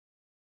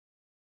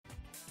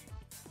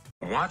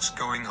What's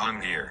going on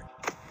here?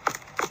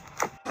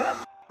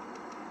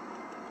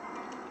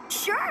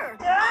 Sure.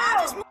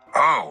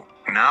 Oh,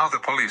 now the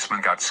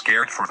policeman got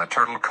scared for the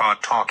turtle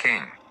caught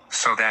talking.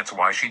 So that's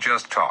why she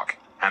just talked.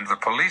 And the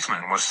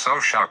policeman was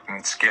so shocked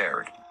and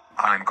scared.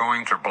 I'm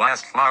going to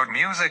blast loud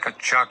music at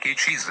Chuck E.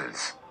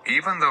 Cheese's,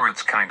 even though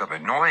it's kind of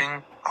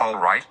annoying.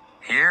 Alright,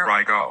 here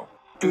I go.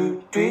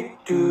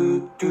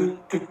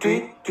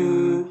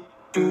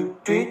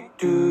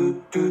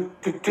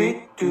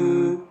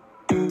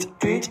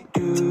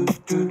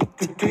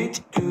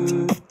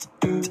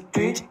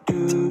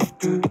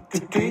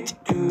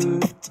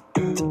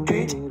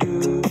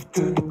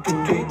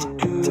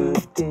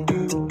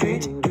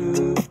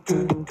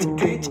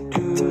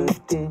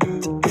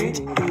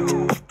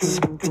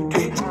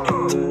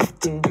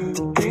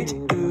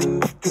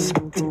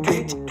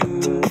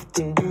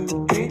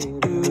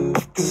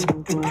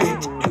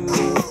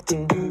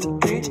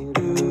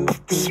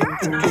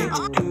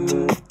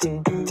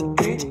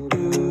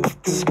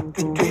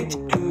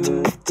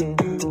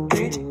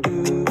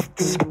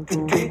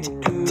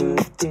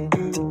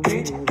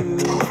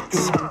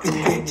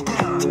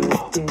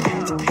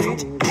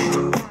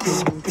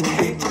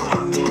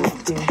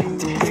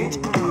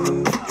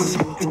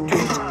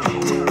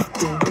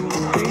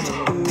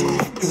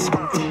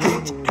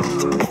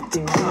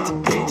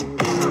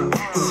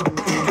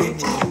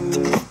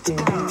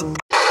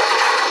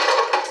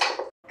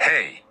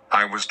 Hey,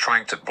 I was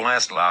trying to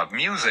blast loud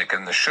music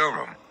in the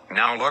showroom.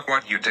 Now look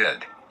what you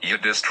did. You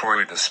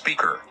destroyed the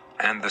speaker,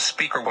 and the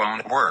speaker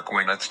won't work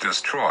when it's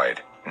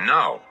destroyed.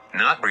 No,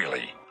 not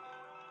really.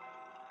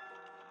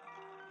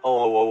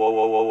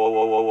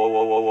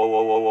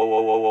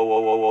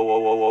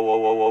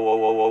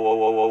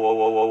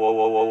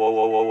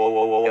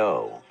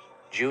 Yo,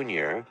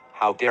 Junior,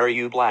 how dare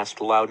you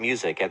blast loud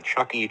music at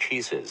Chuck E.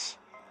 Cheese's?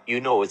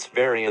 You know it's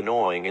very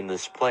annoying in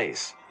this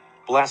place.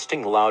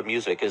 Blasting loud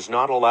music is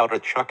not allowed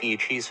at Chuck E.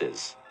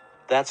 Cheese's.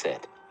 That's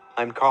it.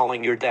 I'm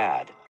calling your dad.